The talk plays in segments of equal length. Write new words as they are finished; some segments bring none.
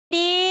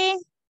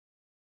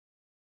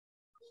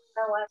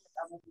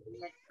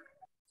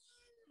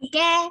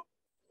Okay.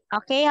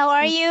 Okay, how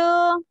are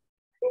you?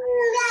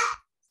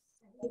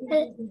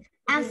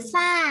 I'm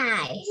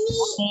fine.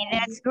 Okay,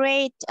 that's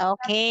great.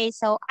 Okay,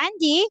 so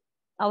Andy,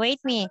 wait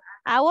me.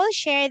 I will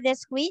share the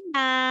screen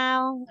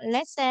now.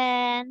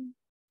 Listen.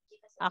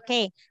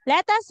 Okay,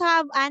 let us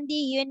have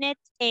Andy Unit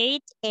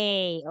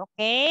 8A.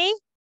 Okay,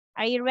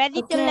 are you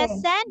ready to Okay.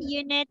 listen?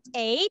 Unit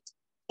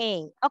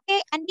 8A.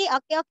 Okay, Andy.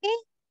 Okay, okay.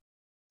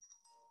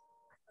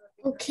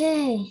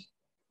 Okay.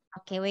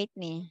 Okay, wait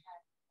me.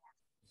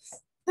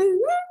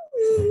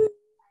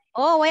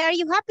 Oh, why are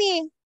you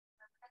happy?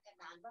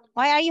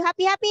 Why are you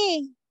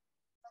happy?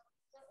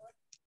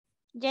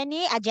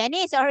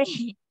 Jenny,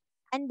 sorry.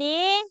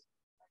 Andy?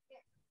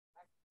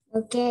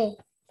 Okay.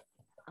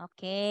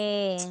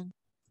 Okay.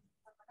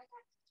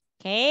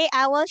 Okay,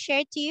 I will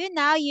share to you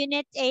now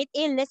Unit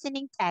 8A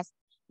listening test.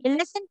 You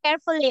listen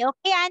carefully,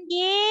 okay,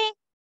 Andy?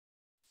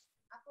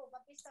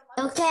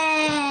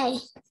 Okay.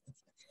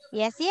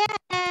 Yes, yes.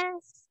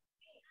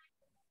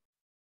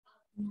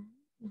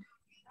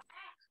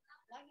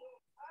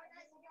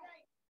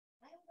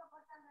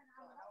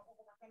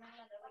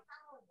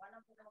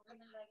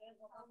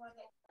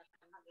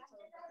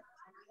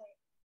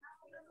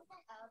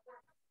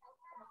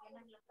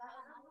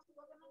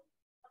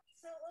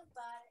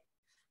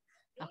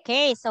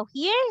 Okay, so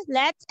here,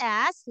 let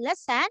us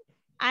listen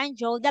and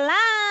draw the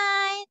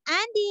line.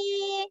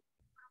 Andy.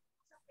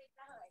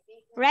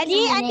 Ready,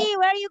 Wait a minute. Andy?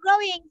 Where are you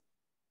going?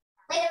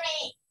 Wait a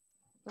minute.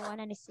 Gawa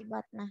na ni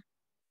Sibat na.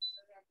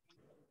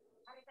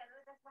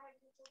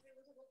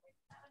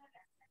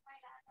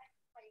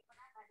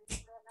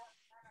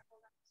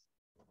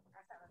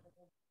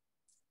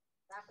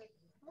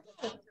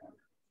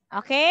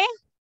 Okay?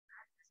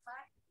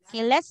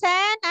 Okay,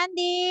 listen,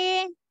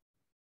 Andy.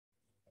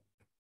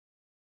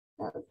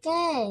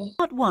 Okay.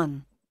 Part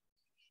 1.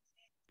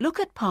 Look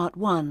at Part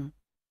 1.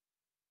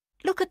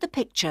 Look at the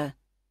picture.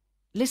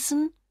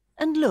 Listen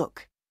and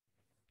look.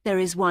 There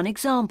is one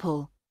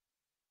example.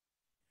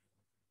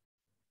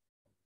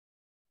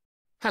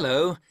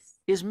 Hello,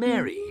 is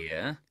Mary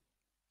here?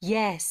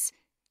 Yes,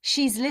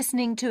 she's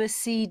listening to a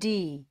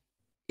CD.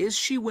 Is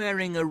she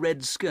wearing a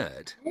red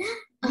skirt?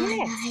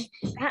 Yes,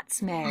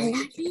 that's I Mary.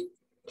 like it.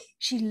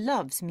 She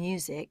loves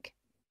music.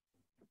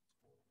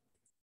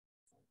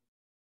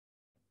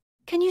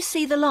 Can you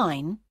see the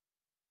line?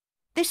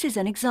 This is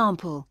an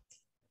example.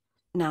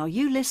 Now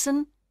you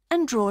listen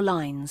and draw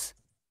lines.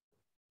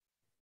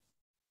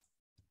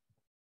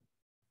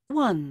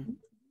 1.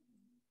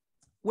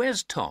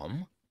 Where's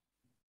Tom?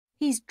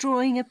 He's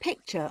drawing a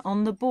picture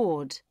on the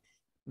board.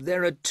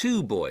 There are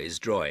two boys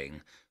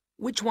drawing.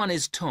 Which one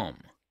is Tom?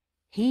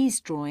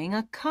 He's drawing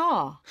a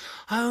car.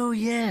 Oh,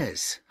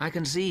 yes, I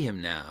can see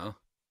him now.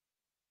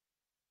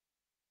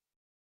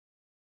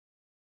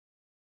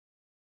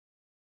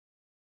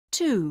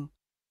 2.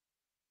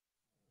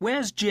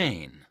 Where's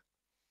Jane?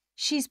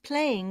 She's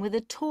playing with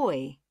a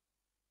toy.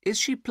 Is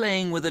she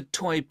playing with a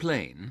toy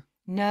plane?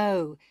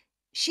 No,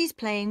 she's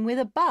playing with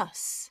a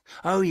bus.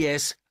 Oh,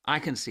 yes, I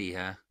can see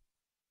her.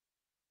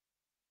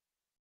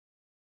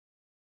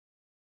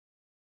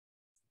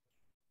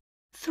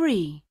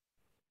 3.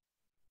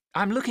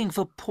 I'm looking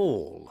for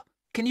Paul.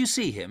 Can you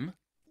see him?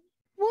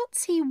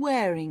 What's he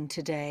wearing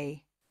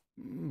today?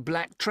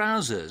 Black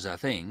trousers, I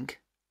think.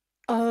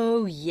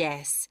 Oh,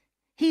 yes.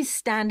 He's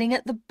standing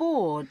at the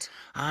board.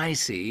 I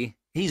see.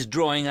 He's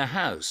drawing a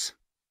house.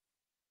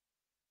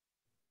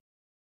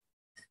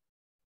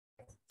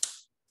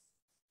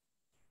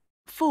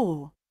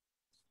 4.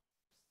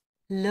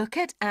 Look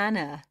at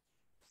Anna.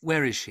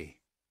 Where is she?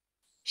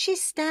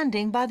 She's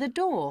standing by the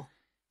door.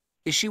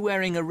 Is she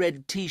wearing a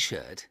red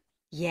T-shirt?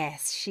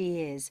 Yes,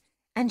 she is.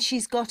 And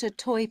she's got a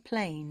toy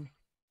plane.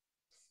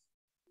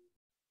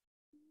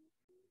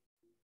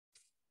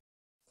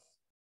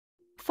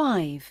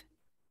 5.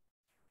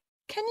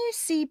 Can you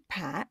see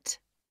Pat?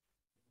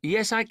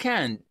 Yes, I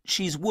can.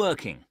 She's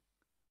working.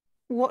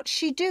 What's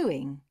she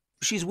doing?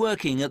 She's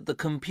working at the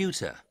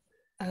computer.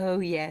 Oh,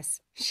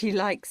 yes, she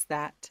likes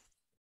that.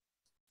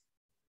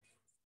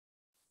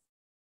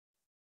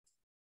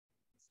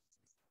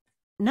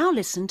 Now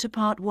listen to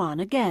Part 1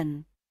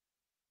 again.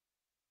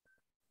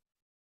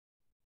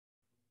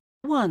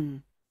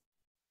 1.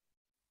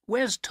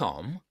 Where's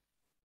Tom?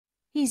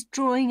 He's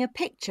drawing a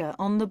picture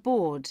on the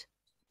board.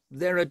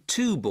 There are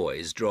two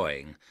boys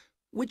drawing.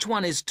 Which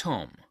one is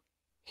Tom?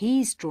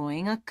 He's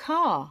drawing a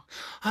car.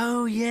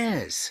 Oh,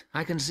 yes,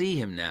 I can see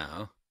him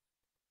now.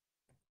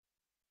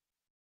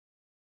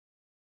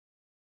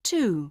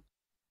 2.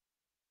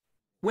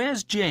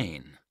 Where's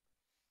Jane?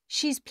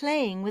 She's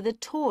playing with a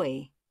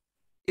toy.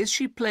 Is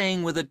she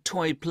playing with a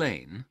toy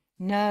plane?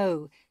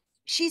 No,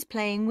 she's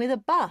playing with a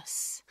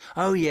bus.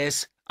 Oh,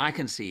 yes, I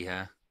can see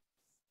her.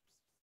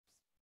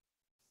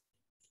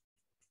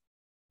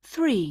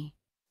 3.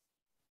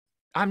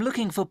 I'm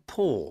looking for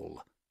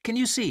Paul. Can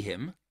you see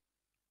him?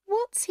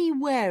 What's he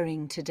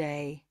wearing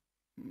today?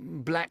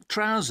 Black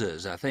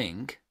trousers, I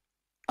think.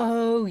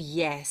 Oh,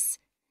 yes.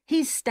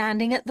 He's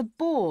standing at the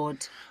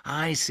board.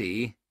 I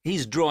see.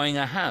 He's drawing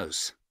a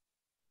house.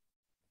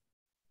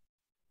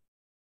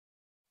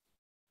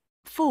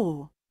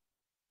 4.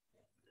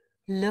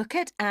 Look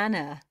at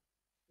Anna.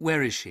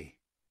 Where is she?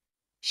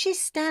 She's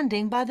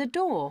standing by the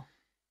door.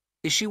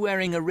 Is she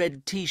wearing a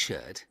red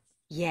t-shirt?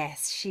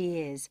 Yes, she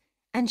is.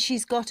 And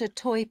she's got a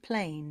toy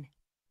plane.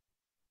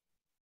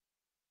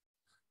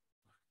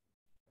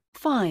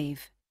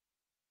 5.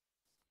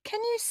 Can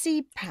you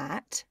see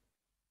Pat?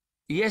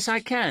 Yes, I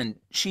can.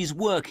 She's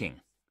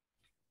working.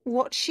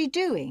 What's she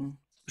doing?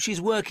 She's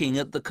working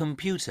at the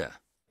computer.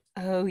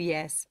 Oh,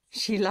 yes,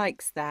 she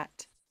likes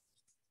that.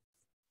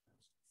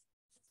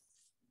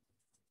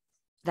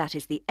 That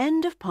is the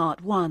end of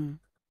part 1.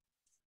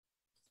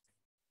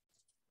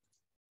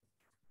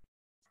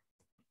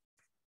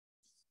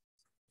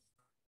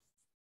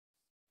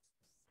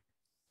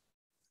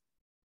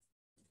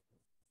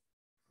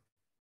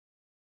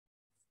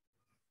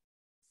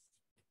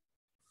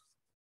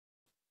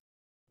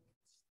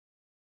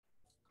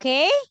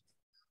 Okay?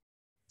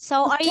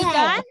 So are you Okay.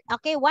 done?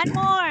 Okay, one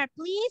more.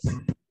 Please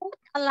put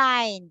a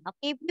line.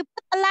 Okay, if you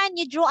put a line,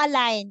 you draw a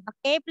line.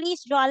 Okay,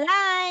 please draw a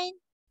line.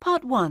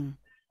 Part 1.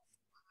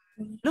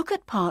 Look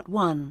at part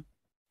 1.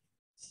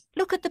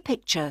 Look at the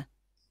picture.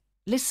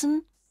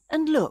 Listen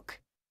and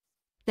look.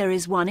 There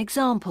is one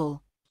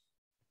example.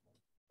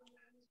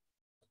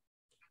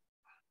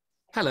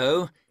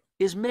 Hello,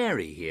 is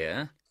Mary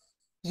here?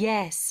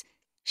 Yes,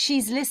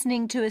 she's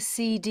listening to a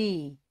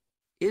CD.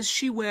 Is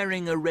she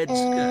wearing a red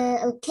skirt?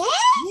 Okay.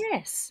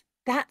 Yes,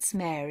 that's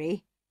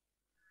Mary.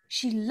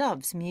 She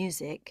loves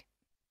music.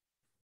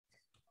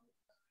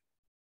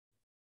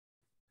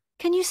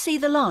 Can you see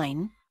the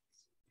line?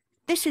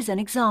 This is an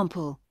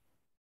example.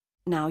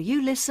 Now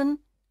you listen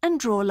and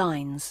draw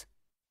lines.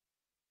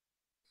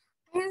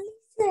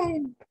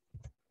 Listen.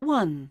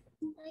 1.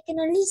 I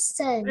cannot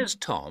listen. Where's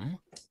Tom?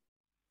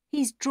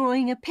 He's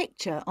drawing a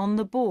picture on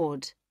the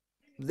board.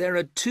 There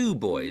are 2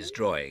 boys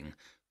drawing.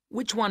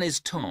 Which one is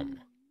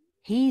Tom?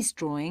 He's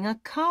drawing a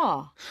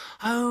car.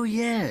 Oh,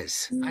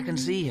 yes, I can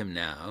see him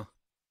now.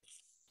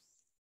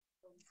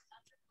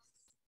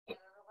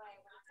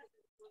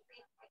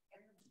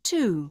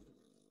 2.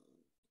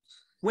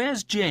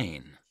 Where's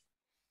Jane?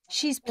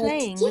 She's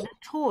playing with a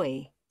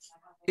toy.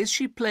 Is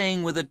she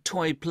playing with a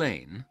toy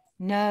plane?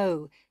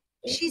 No,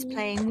 she's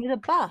playing with a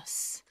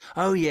bus.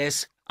 Oh,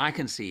 yes, I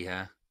can see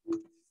her.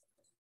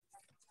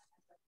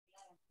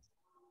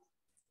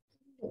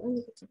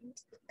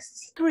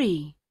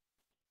 3.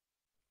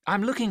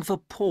 I'm looking for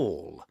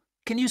Paul.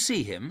 Can you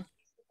see him?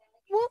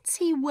 What's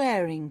he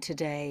wearing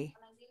today?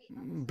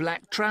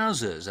 Black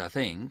trousers, I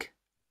think.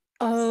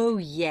 Oh,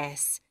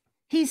 yes.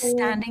 He's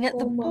standing at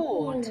the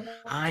board.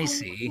 I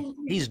see.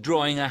 He's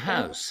drawing a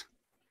house.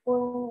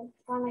 Cô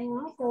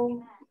nói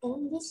cô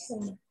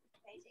listen.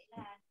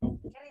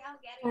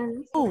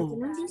 Four.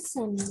 Nó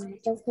listen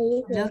trong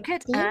khi Look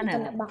at tiếng Anna. ta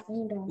đã bật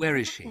lên rồi. Where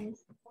is she?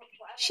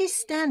 She's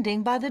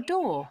standing by the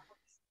door.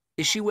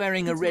 Is she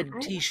wearing a red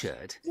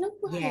t-shirt? Lúc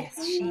mà Yes,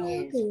 cô she nói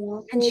is. thì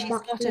And cô she's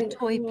bật got a lên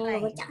toy nghe rồi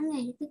plane. chẳng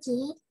nghe cái gì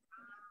hết.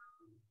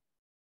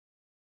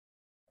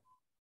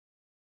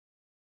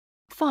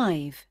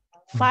 5.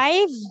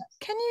 5.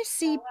 Can you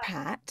see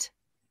Pat?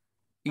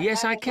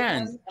 Yes, I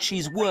can.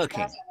 She's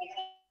working.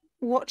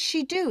 What's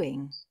she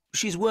doing?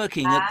 She's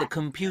working at the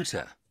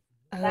computer.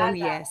 Oh,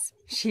 yes,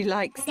 she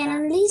likes I that.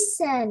 cannot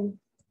listen.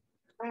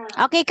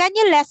 Okay, can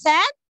you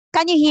listen?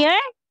 Can you hear?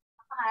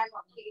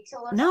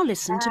 Now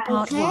listen to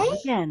part 1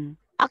 again.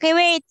 Okay,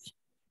 wait.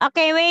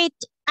 Okay, wait.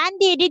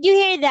 Andy, did you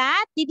hear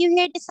that? Did you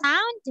hear the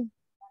sound?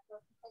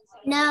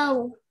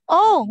 No.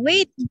 Oh,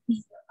 wait.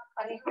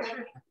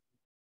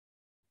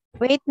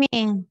 Wait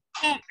me.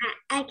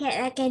 I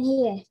can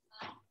hear.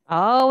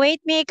 Oh,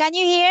 wait me. Can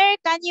you hear?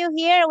 Can you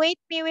hear? Wait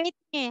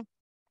me.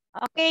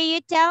 Okay,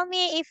 you tell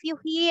me if you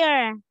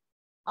hear.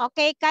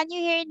 Okay, can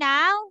you hear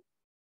now?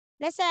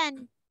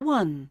 Listen.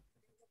 1.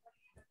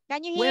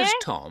 Can you hear? Where's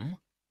Tom?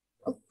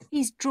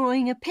 He's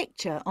drawing a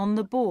picture on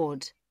the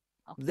board.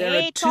 There are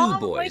Okay, 2 Tom,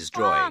 boys where's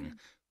drawing. Tom?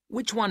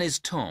 Which one is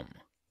Tom?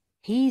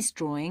 He's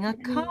drawing a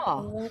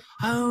car.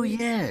 Oh,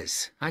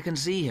 yes, I can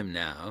see him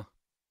now.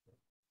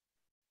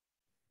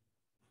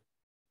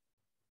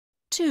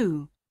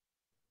 2.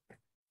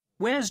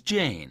 Where's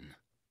Jane?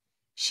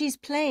 She's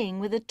playing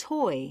with a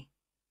toy.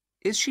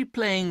 Is she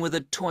playing with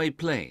a toy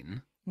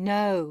plane?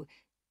 No,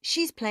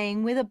 she's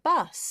playing with a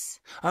bus.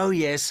 Oh,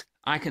 yes,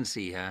 I can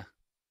see her.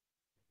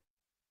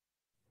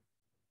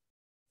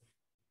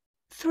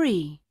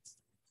 3.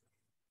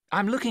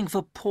 I'm looking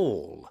for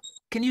Paul.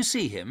 Can you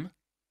see him?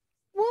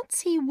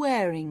 What's he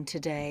wearing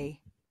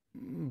today?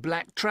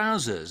 Black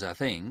trousers, I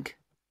think.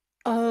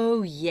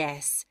 Oh,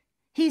 yes.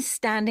 He's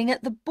standing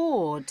at the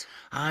board.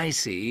 I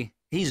see.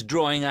 He's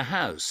drawing a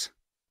house.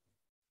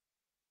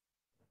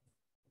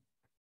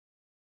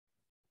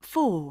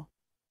 4.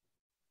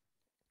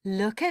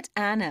 Look at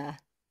Anna.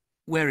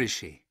 Where is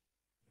she?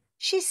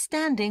 She's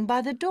standing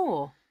by the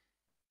door.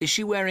 Is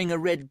she wearing a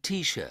red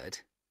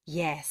t-shirt?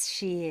 Yes,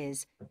 she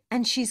is.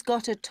 And she's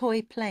got a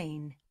toy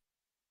plane.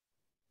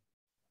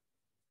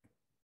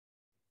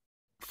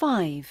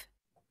 5.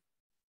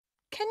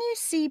 Can you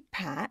see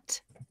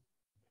Pat?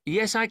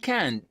 Yes, I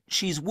can.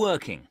 She's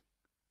working.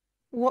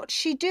 What's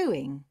she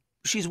doing?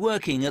 She's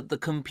working at the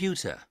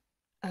computer.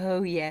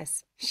 Oh,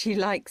 yes, she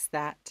likes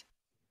that.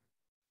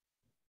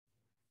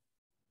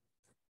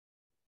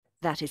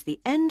 That is the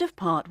end of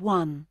part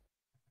 1.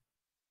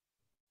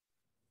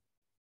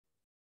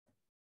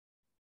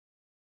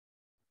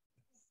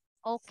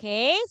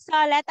 Okay, so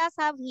let us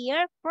have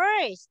here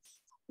first.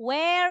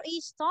 Where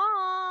is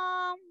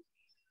Tom?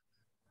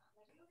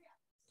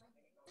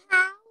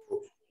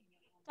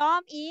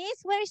 Tom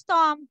is, where is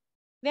Tom?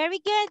 Very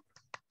good.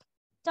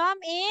 Tom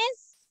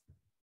is?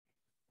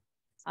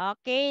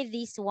 Okay,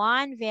 this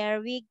one,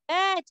 very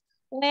good.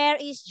 Where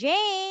is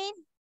Jane?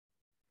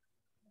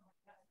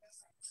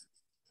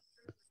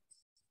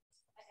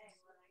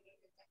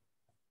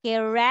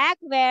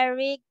 Correct,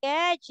 very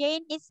good.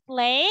 Jane is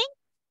playing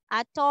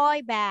a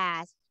toy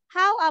bass.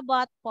 How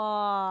about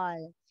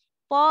Paul?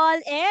 Paul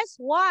is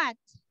what?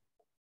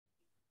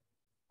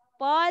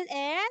 Paul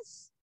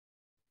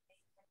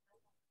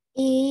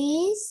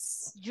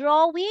is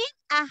drawing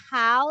a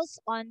house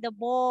on the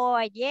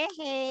board.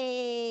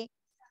 Yay!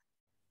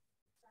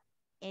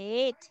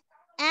 8.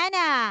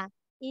 Anna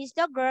is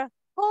the girl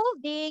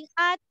holding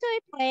a toy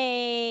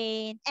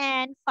plane.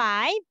 And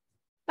 5.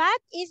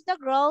 Pat is the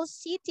girl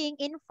sitting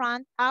in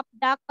front of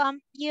the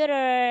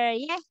computer.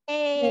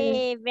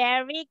 Yay!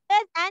 Very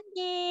good,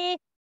 Andy.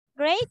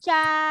 Great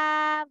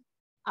job.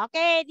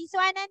 Okay, this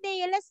one, Andy,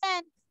 you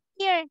listen.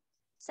 Here.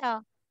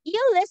 So,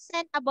 you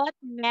listen about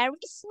Mary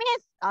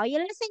Smith. Oh, you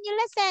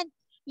listen.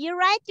 You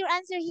write your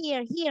answer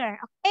here.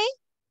 Okay?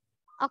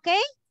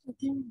 Okay?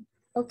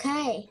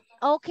 Okay.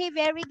 Okay,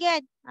 very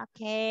good.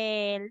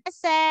 Okay,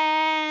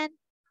 listen.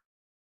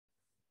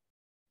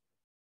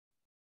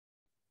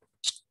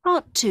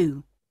 Part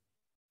 2.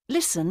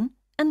 Listen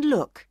and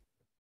look.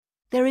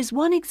 There is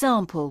one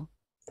example.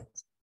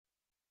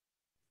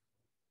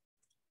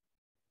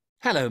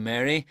 Hello,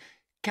 Mary.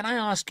 Can I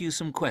ask you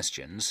some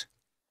questions?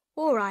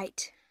 All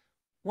right.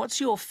 What's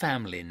your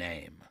family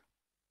name?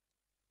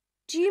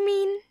 Do you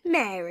mean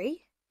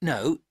Mary?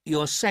 No,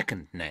 your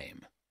second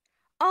name.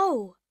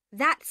 Oh,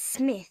 that's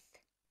Smith.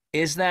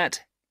 Is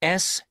that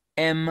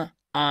S-M-I-T-H?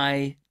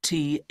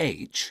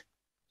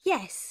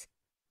 Yes.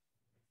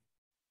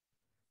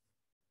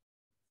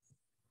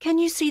 Can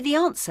you see the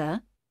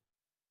answer?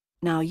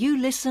 Now you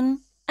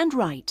listen and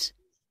write.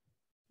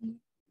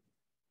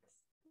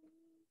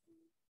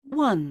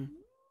 1.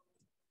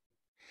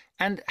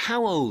 And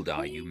how old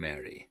are you,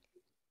 Mary?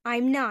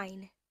 I'm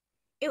 9.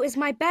 It was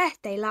my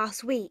birthday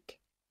last week.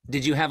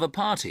 Did you have a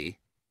party?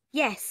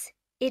 Yes,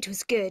 it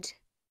was good.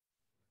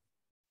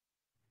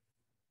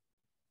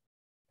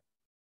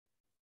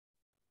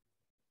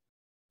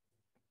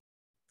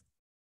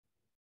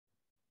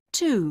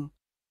 2.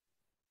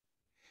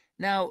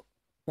 Now,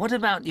 what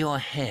about your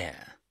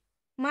hair?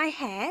 My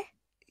hair?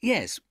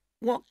 Yes,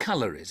 what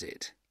colour is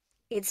it?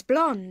 It's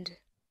blonde.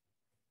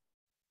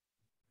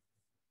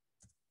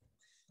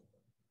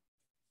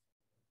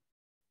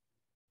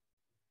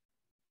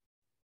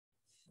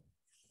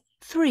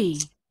 3.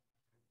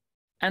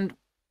 And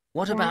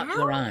what about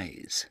your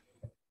eyes?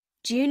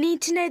 Do you need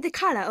to know the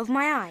colour of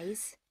my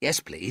eyes? Yes,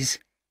 please.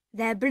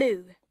 They're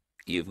blue.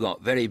 You've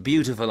got very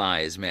beautiful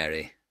eyes,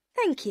 Mary.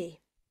 Thank you.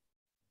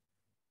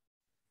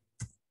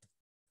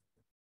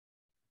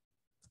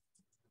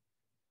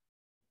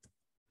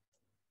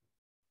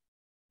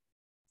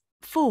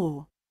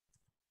 4.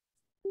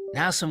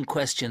 Now some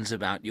questions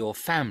about your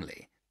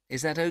family.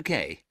 Is that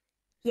okay?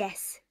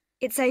 Yes,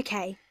 it's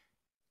okay.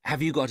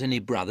 Have you got any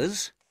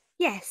brothers?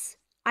 Yes,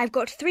 I've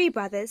got 3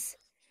 brothers.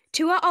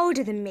 2 are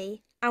older than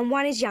me and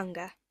 1 is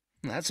younger.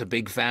 That's a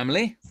big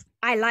family.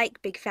 I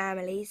like big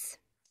families.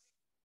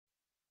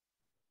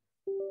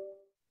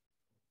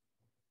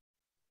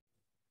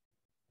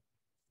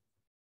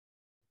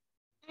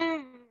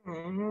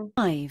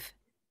 5.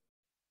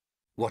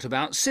 What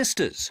about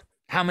sisters?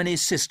 How many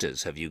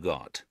sisters have you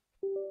got?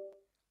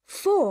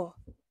 4.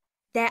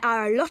 There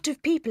are a lot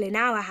of people in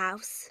our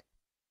house.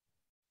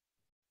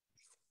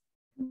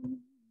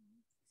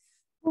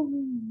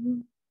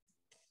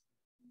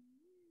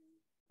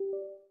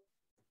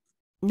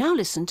 Now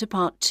listen to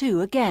part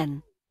 2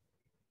 again.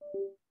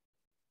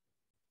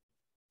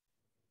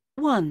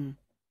 1.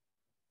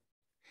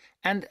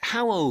 And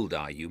how old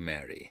are you,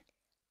 Mary?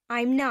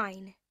 I'm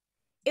 9.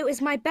 It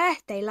was my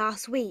birthday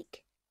last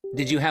week.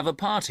 Did you have a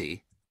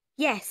party?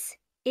 Yes,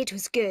 it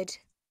was good.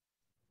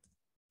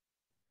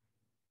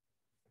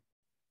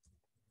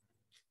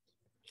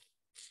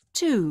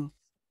 2.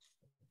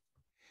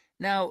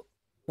 Now,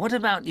 what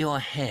about your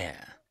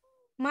hair?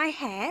 My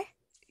hair?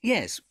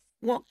 Yes,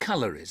 what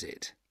colour is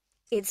it?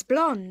 It's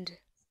blonde.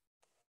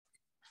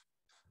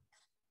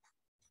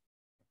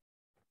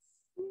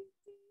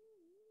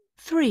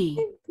 3.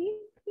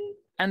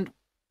 And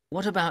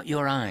what about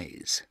your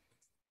eyes?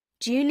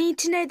 Do you need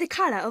to know the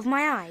colour of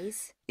my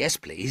eyes? Yes,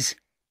 please.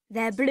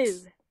 They're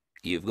blue.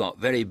 You've got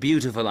very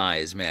beautiful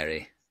eyes,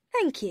 Mary.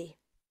 Thank you.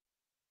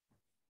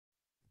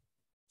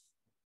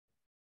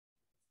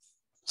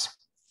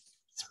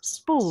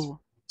 4.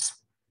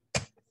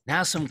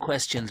 Now some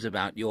questions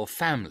about your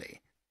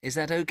family. Is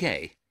that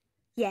okay?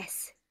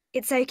 Yes,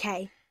 It's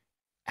okay.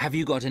 Have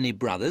you got any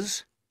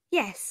brothers?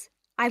 Yes,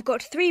 I've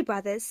got 3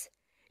 brothers.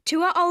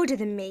 2 are older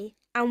than me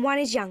and 1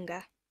 is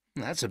younger.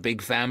 That's a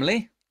big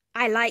family.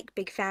 I like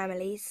big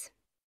families.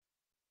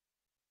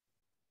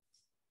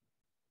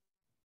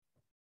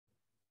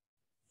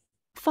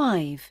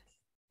 5.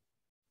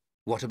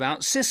 What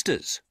about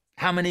sisters?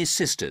 How many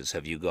sisters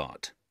have you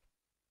got?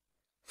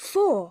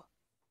 4.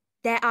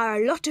 There are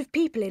a lot of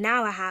people in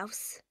our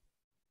house.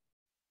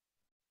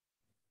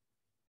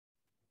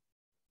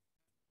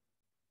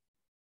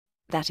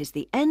 That is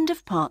the end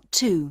of part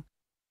 2.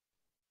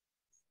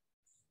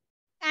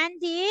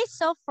 Andy,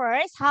 so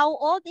first, how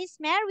old is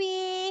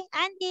Mary?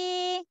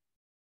 Andy,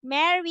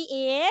 Mary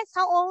is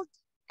how old?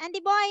 Andy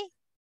boy?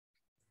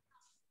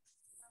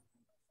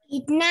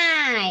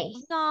 9.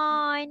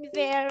 9.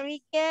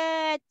 Very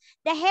good.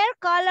 The hair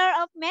color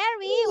of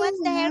Mary, what's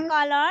the hair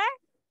color?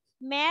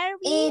 Mary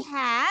It-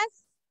 has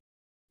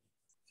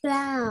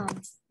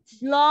Brown.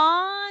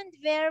 blonde.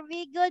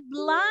 Very good.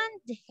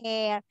 Blonde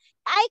hair.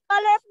 Eye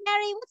color of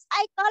Mary, what's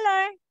eye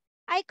color?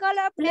 Eye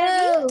color of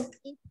Mary? Blue.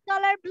 It's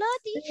color blue,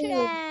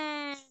 teacher.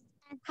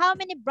 And how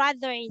many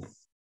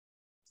brothers?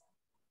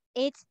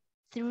 It's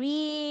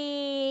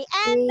 3.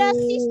 And the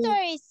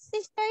 3.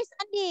 sisters,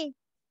 Andy.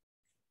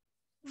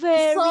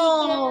 Very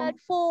 4. good.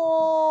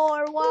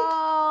 4.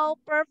 Wow,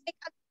 perfect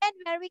again.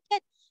 Very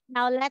good.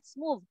 Now let's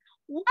move.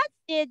 What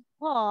did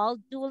Paul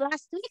do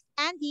last week,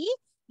 Andy?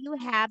 You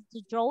have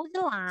to draw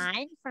the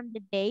line from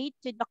the date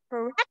to the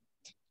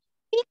correct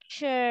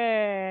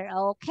picture.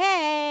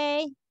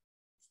 Okay.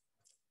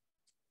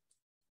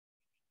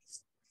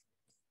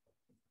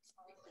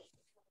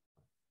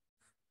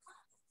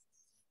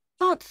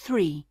 Part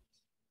 3.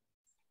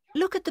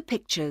 Look at the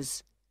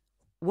pictures.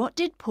 What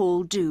did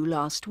Paul do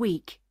last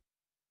week?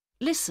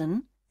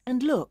 Listen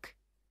and look.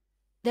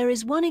 There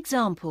is one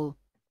example.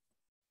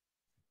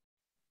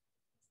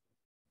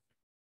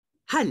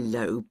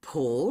 Hello,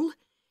 Paul.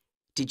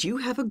 Did you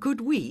have a good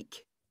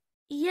week?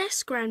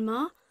 Yes,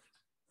 Grandma.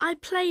 I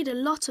played a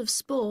lot of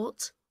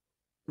sport.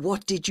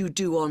 What did you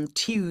do on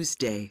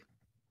Tuesday?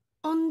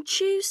 On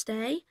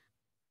Tuesday,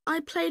 I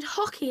played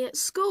hockey at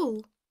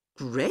school.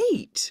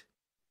 Great!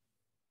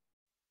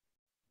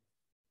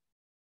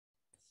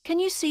 Can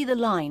you see the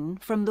line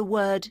from the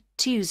word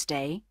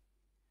Tuesday?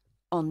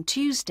 On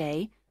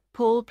Tuesday,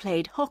 Paul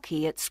played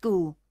hockey at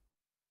school.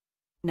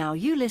 Now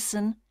you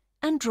listen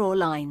and draw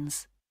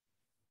lines.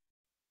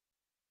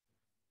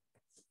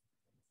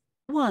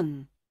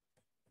 1.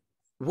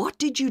 What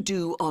did you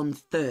do on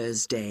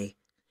Thursday?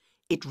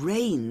 It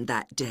rained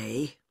that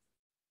day.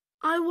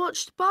 I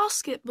watched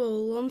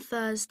basketball on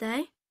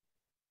Thursday.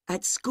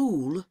 At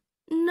school?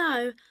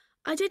 No,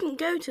 I didn't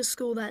go to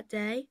school that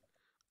day.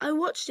 I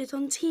watched it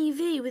on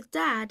TV with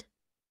Dad.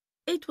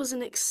 It was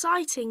an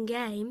exciting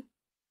game.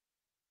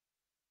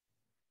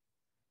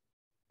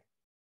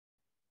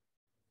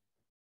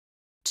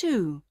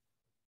 2.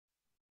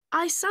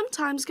 I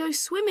sometimes go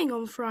swimming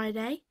on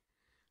Friday,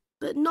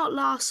 but not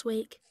last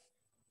week.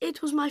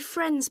 It was my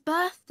friend's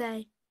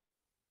birthday.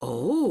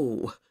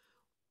 Oh,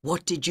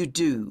 what did you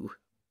do?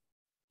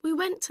 We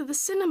went to the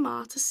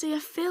cinema to see a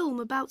film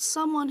about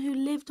someone who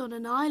lived on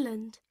an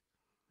island.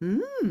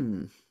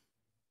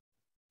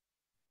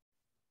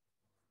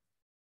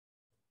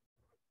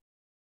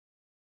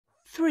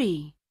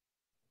 3.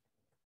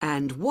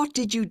 And what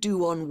did you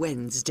do on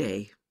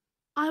Wednesday?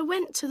 I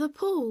went to the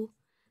pool.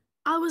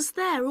 I was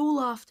there all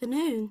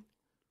afternoon.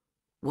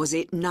 Was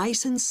it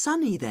nice and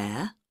sunny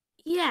there?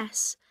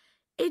 Yes,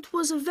 it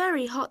was a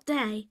very hot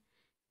day.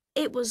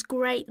 It was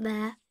great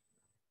there.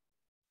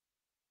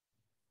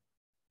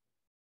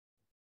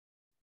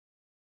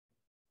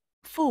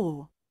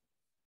 4.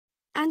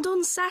 And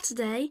on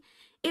Saturday,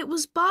 it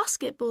was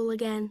basketball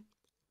again.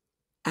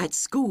 At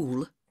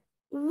school?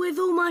 With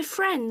all my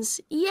friends,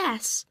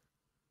 yes.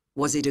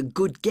 Was it a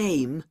good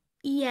game?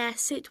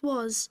 Yes, it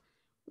was.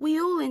 We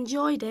all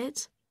enjoyed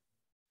it.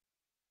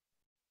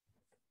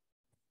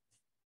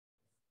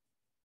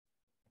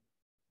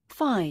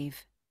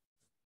 5.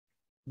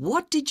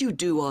 What did you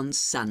do on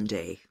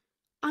Sunday?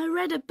 I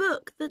read a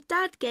book that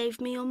Dad gave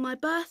me on my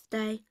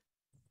birthday.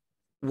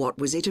 What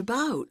was it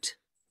about?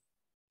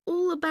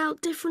 All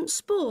about different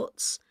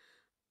sports.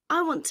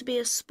 I want to be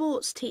a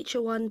sports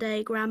teacher one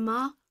day,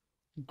 Grandma.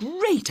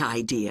 Great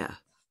idea!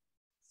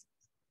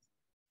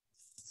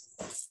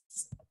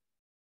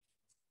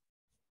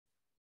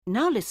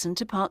 Now listen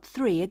to part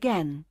 3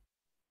 again.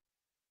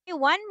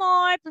 One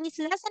more. Please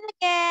listen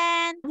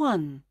again.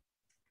 1.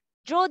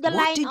 Draw the line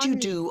What did you only.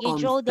 do You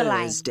draw on the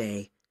line.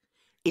 Thursday?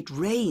 It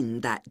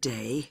rained that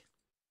day.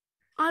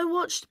 I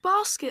watched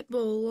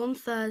basketball on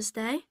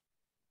Thursday.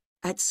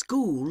 At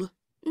school?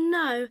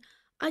 No,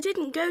 I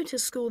didn't go to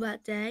school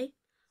that day.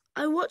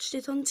 I watched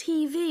it on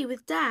TV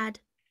with Dad.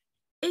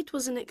 It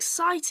was an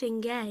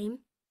exciting game.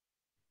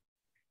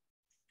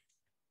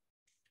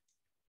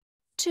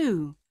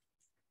 2.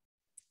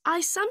 I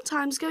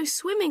sometimes go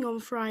swimming on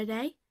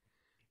Friday,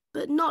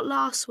 but not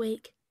last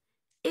week.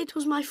 It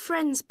was my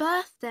friend's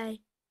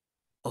birthday.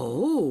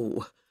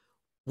 Oh,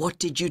 what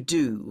did you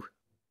do?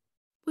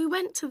 We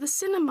went to the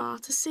cinema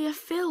to see a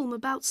film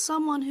about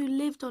someone who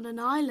lived on an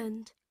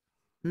island.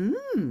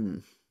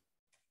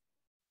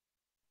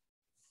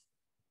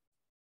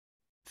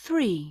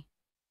 3.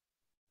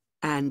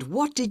 And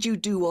what did you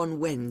do on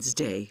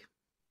Wednesday?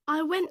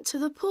 I went to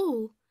the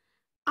pool.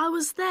 I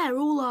was there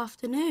all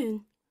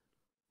afternoon.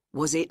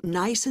 Was it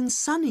nice and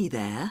sunny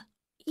there?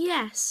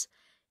 Yes,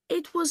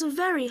 it was a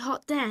very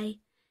hot day.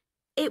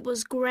 It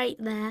was great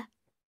there.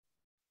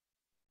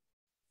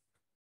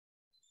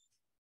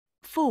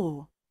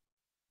 4.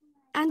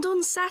 And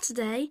on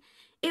Saturday,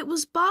 it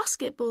was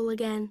basketball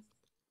again.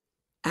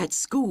 At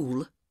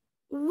school?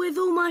 With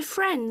all my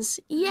friends,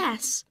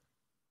 yes.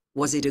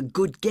 Was it a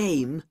good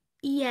game?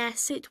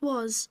 Yes, it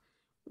was.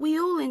 We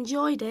all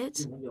enjoyed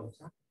it.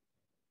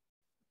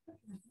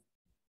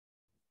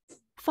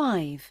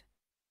 5.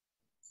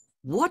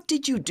 What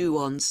did you do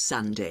on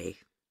Sunday?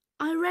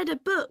 I read a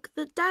book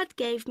that Dad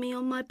gave me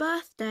on my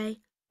birthday.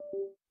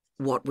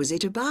 What was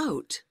it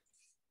about?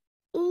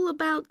 All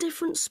about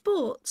different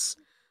sports.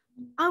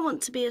 I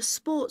want to be a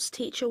sports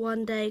teacher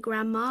one day,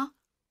 Grandma.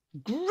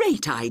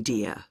 Great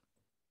idea!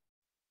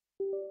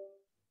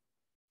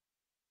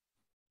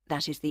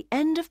 That is the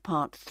end of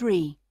part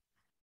 3.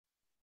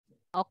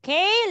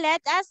 Okay,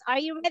 are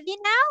you ready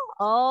now?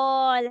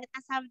 Oh, let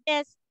us have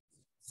this.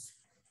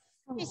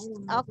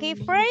 Okay,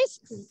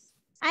 first,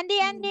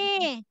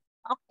 Andy.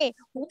 Okay,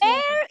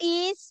 where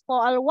is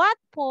Paul? What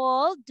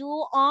Paul do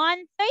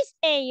on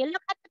Thursday? You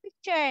look at the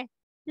picture.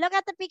 Look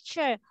at the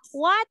picture.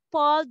 What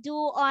Paul do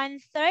on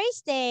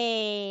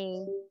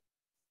Thursday?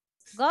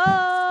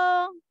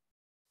 Go.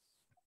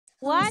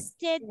 What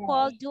did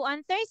Paul do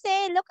on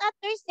Thursday? Look at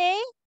Thursday.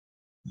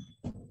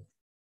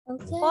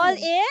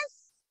 Okay.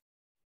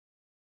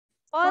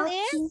 Paul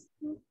is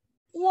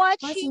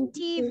watching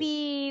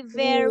TV.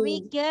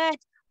 Very good.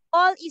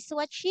 Paul is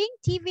watching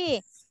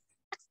TV.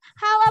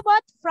 How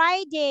about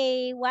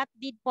Friday? What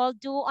did Paul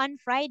do on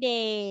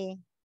Friday?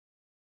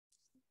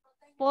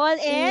 Paul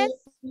is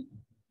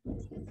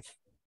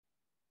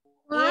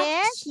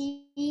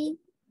watching.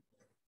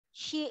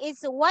 She is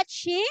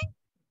watching.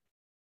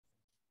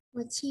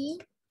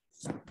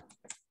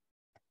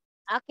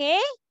 Okay.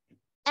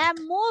 A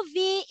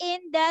movie in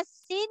the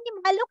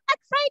cinema. Look at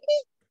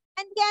Friday.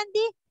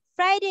 Andy.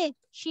 Friday.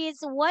 She is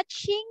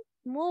watching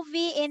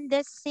movie in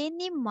the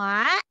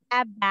cinema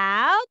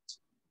about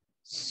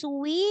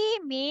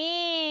swimming.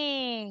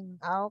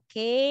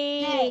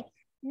 Okay.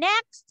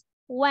 Next,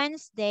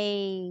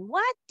 Wednesday.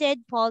 What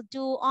did Paul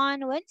do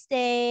on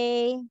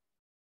Wednesday?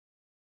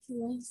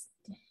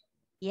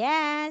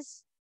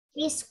 Yes.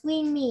 He's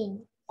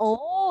swimming.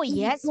 Oh, In the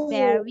yes, pool.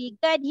 very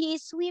good. He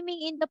is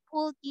swimming in the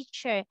pool,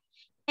 teacher.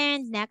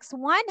 And next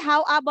one,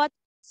 how about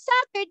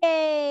Saturday?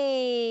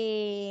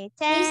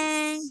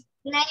 10. He's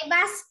play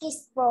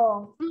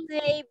basketball.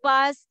 Play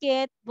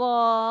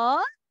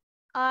basketball.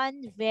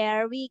 And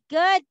very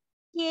good.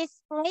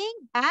 He's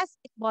playing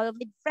basketball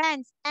with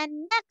friends.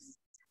 And next,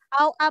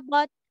 how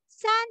about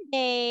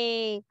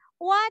Sunday?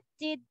 What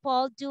did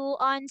Paul do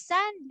on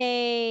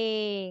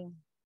Sunday?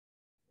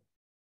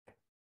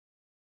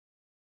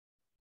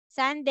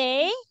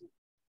 Sunday,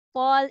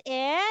 Paul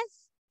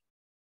is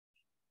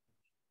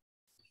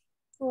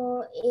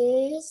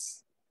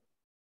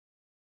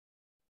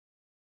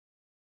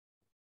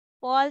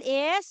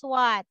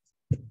what?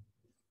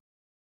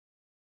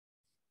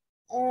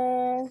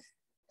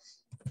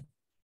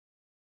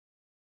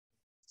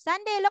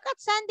 Sunday, look at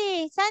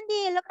Sunday.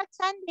 Sunday, look at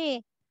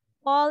Sunday.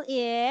 Paul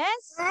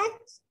is?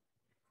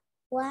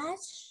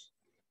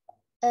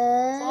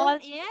 Paul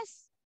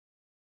is?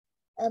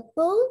 A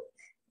book.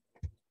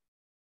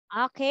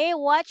 Okay,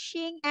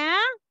 watching a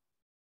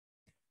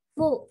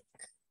Book.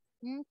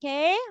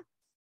 okay.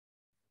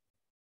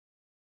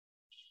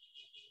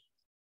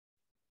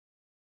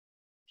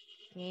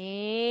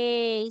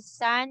 Okay,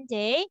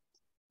 Sunday,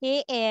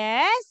 he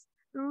is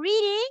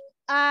reading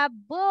a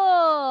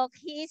book.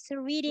 He is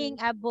reading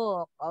a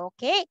book.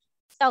 Okay,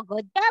 so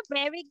good job,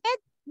 very good.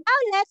 Now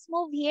let's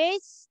move here.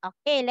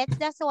 Okay, let's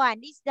this one.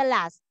 This is the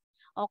last.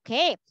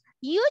 Okay,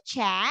 you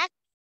check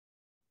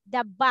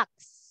the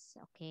box.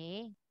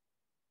 Okay.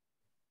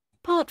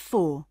 Part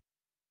 4.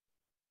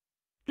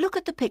 Look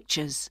at the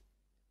pictures.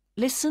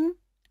 Listen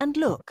and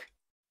look.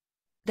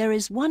 There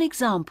is one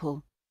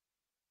example.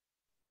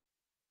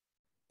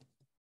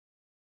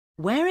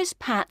 Where is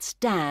Pat's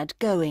dad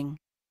going?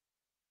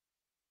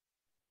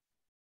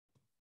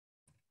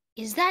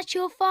 Is that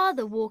your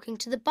father walking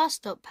to the bus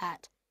stop,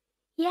 Pat?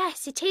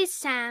 Yes, it is,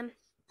 Sam.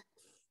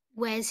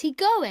 Where's he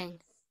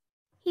going?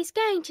 He's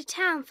going to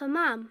town for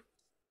Mum.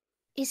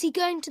 Is he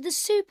going to the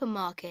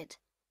supermarket?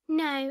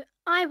 No,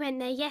 I went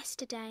there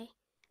yesterday.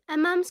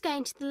 And Mum's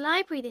going to the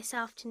library this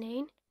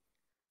afternoon.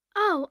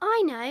 Oh,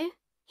 I know.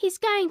 He's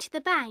going to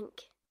the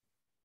bank.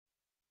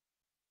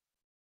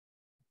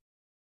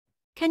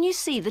 Can you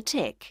see the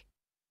tick?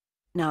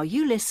 Now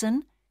you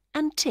listen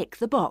and tick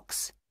the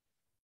box.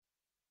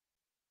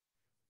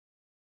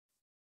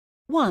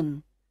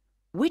 1.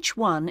 Which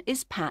one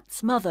is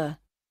Pat's mother?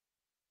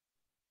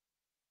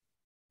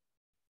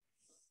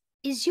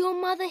 Is your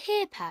mother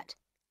here, Pat?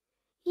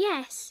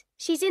 Yes,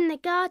 she's in the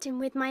garden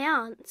with my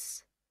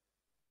aunts.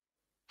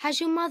 Has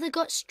your mother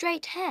got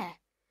straight hair?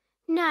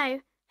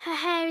 No, her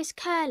hair is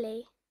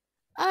curly.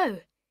 Oh,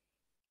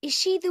 is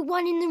she the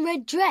one in the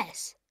red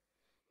dress?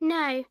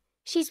 No,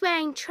 she's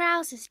wearing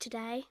trousers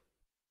today.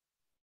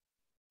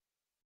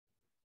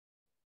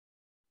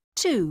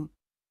 2.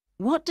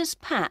 What does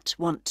Pat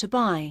want to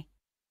buy?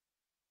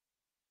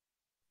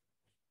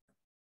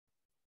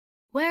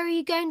 Where are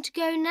you going to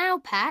go now,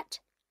 Pat?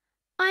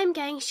 I'm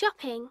going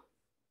shopping.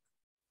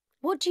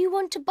 What do you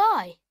want to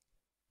buy?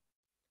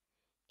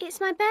 It's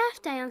my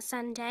birthday on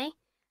Sunday,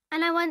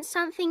 and I want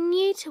something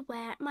new to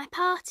wear at my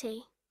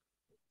party.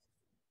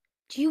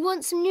 Do you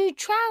want some new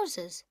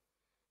trousers?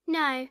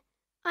 No,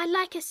 I'd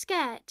like a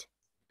skirt,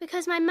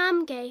 because my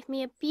mum gave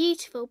me a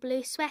beautiful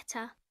blue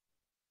sweater.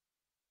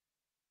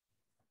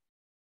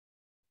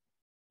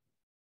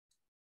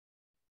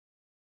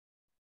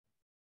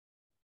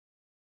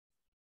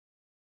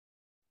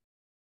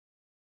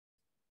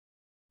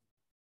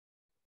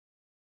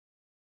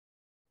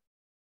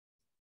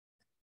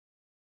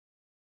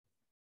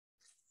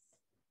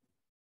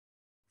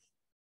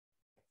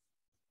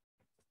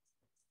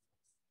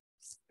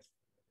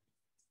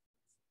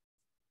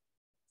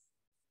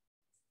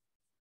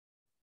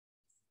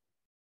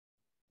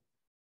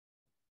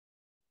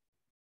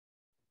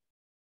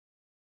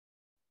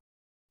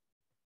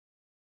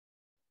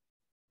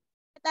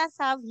 Let us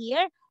have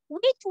here.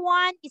 Which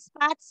one is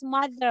Pat's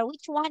mother?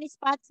 Which one is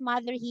Pat's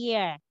mother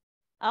here?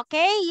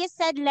 Okay, you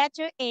said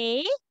letter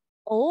A.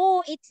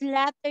 Oh, it's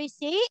letter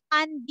C.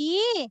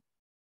 Andy.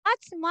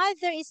 Pat's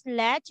mother is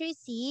letter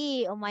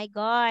C. Oh my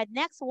God.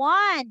 Next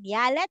one.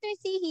 Yeah, letter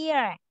C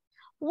here.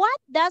 What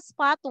does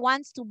Pat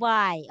wants to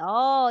buy?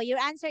 Oh, your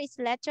answer is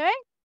letter?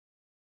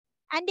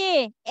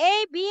 Andy,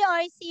 A, B,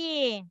 or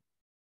C?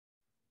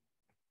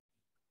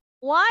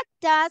 What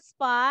does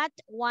Pat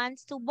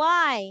wants to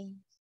buy?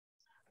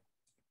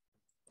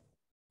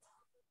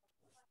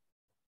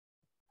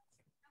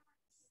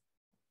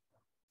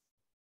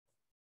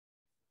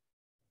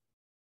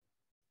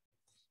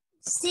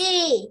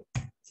 C.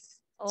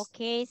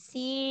 Okay,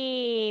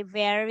 C.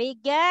 Very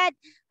good.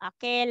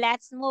 Okay,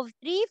 let's move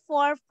 3,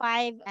 4,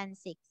 5, and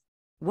 6.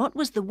 What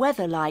was the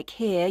weather like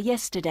here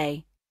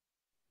yesterday?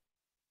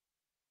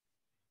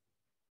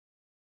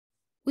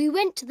 We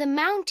went to the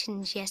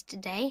mountains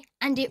yesterday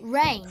and it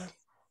rained.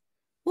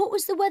 What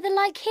was the weather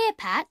like here,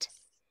 Pat?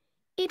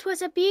 It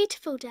was a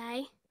beautiful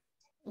day.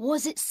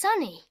 Was it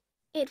sunny?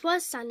 It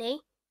was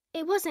sunny.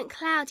 It wasn't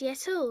cloudy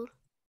at all.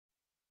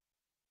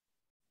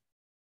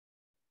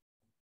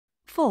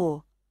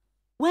 4.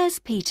 Where's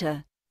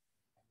Peter?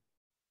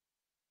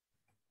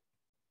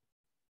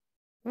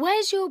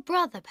 Where's your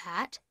brother,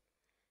 Pat?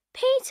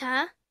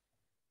 Peter?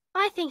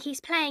 I think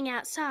he's playing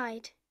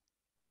outside.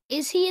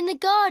 Is he in the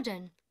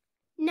garden?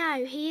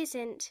 No, he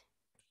isn't.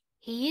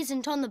 He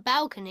isn't on the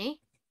balcony.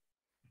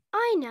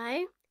 I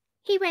know.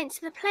 He went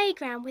to the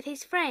playground with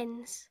his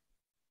friends.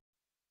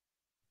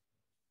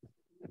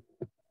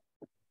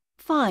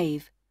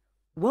 5.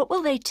 What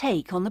will they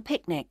take on the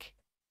picnic?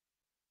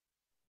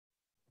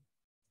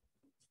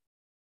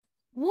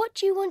 What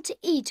do you want to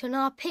eat on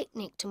our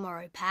picnic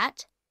tomorrow,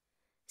 Pat?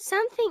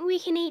 Something we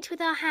can eat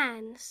with our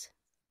hands.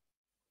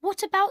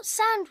 What about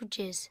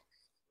sandwiches?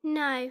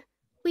 No,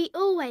 we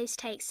always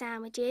take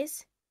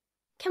sandwiches.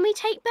 Can we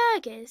take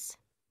burgers?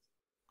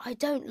 I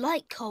don't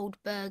like cold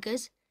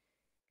burgers.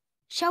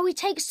 Shall we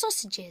take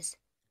sausages?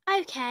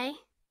 Okay.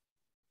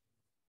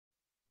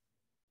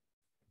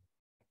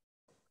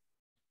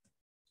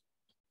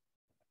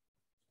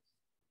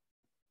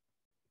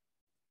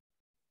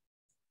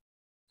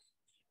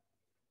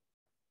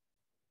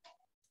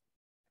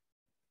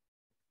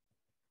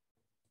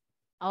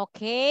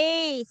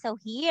 Okay, so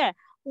here.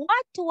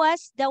 What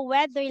was the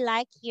weather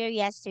like here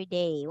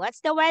yesterday? What's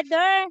the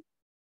weather?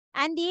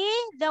 Andy,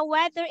 the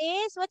weather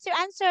is, what's your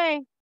answer?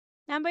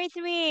 Number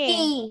 3.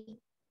 C.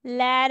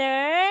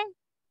 Letter.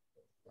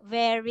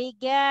 Very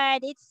good.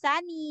 It's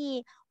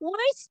sunny. Where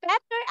is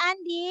Peter,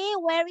 Andy?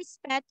 Where is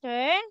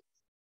Peter?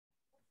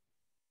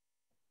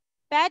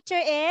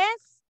 Peter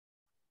is?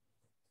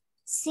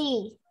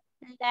 C.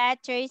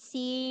 Letter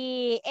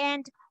C.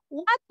 And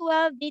what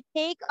will they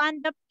take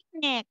on the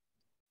picnic?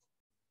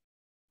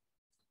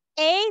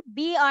 A,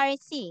 B, or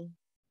C?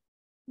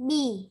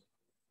 B.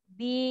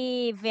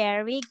 B.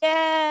 Very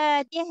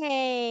good.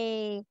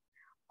 Yay.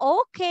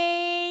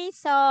 Okay.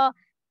 So,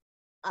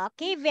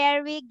 okay,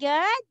 very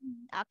good.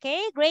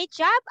 Okay, great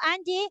job,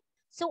 Andy.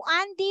 So,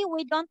 Andy,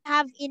 we don't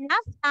have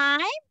enough time.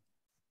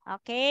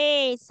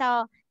 Okay,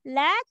 so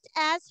let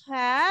us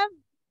have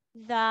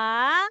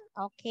the,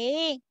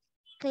 okay,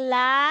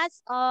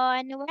 class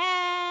on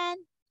when?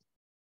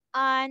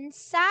 On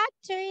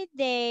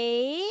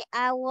Saturday,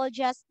 I will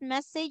just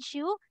message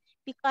you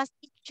because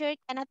teacher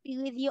cannot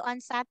be with you on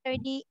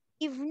Saturday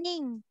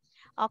evening.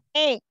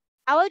 Okay,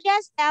 I will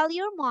just tell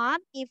your mom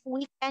if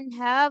we can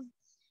have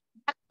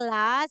the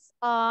class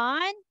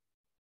on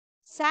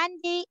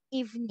Sunday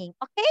evening.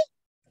 Okay?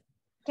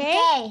 Okay?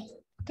 Okay.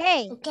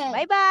 Okay. Okay.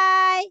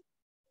 Bye-bye.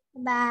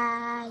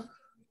 Bye.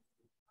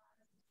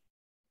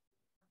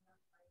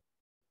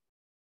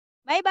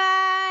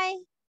 Bye-bye.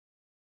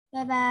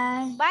 Bye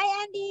bye. Bye,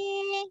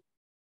 Andy.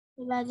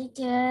 Bye bye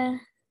teacher.